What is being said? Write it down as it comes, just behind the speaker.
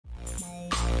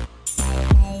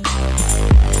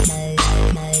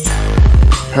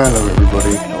Hello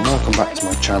everybody and welcome back to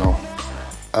my channel.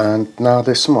 And now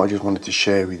there's something I just wanted to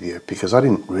share with you because I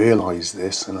didn't realise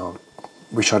this, and I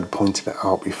wish I'd pointed it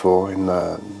out before in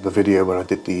the video where I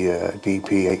did the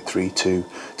DP832 to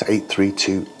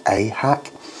 832A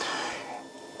hack,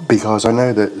 because I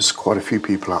know that there's quite a few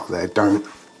people out there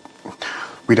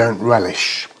we don't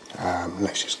relish,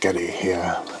 let's just get it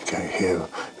here, okay, here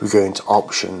we go into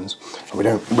options, and we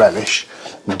don't relish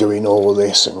doing all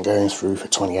this and going through for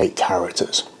 28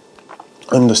 characters.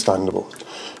 Understandable,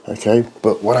 okay,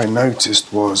 but what I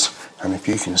noticed was, and if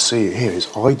you can see it here, is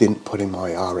I didn't put in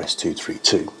my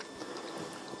RS232,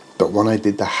 but when I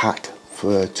did the hack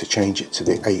to change it to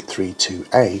the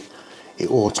 832A, it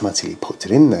automatically put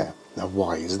it in there. Now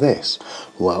why is this?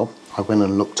 Well, I went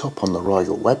and looked up on the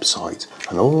Rigol website,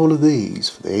 and all of these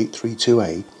for the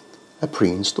 832A are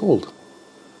pre-installed,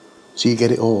 so you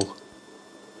get it all,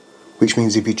 which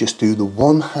means if you just do the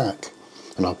one hack,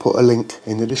 and I'll put a link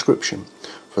in the description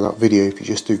for that video if you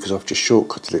just do, because I've just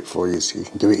shortcutted it for you so you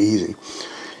can do it easy.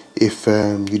 If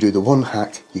you do the one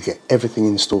hack, you get everything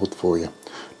installed for you.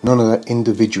 None of that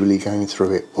individually going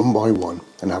through it one by one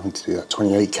and having to do that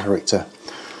 28 character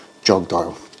jog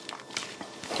dial.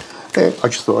 I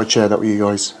just thought I'd share that with you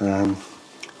guys.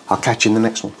 I'll catch you in the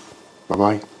next one. Bye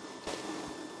bye.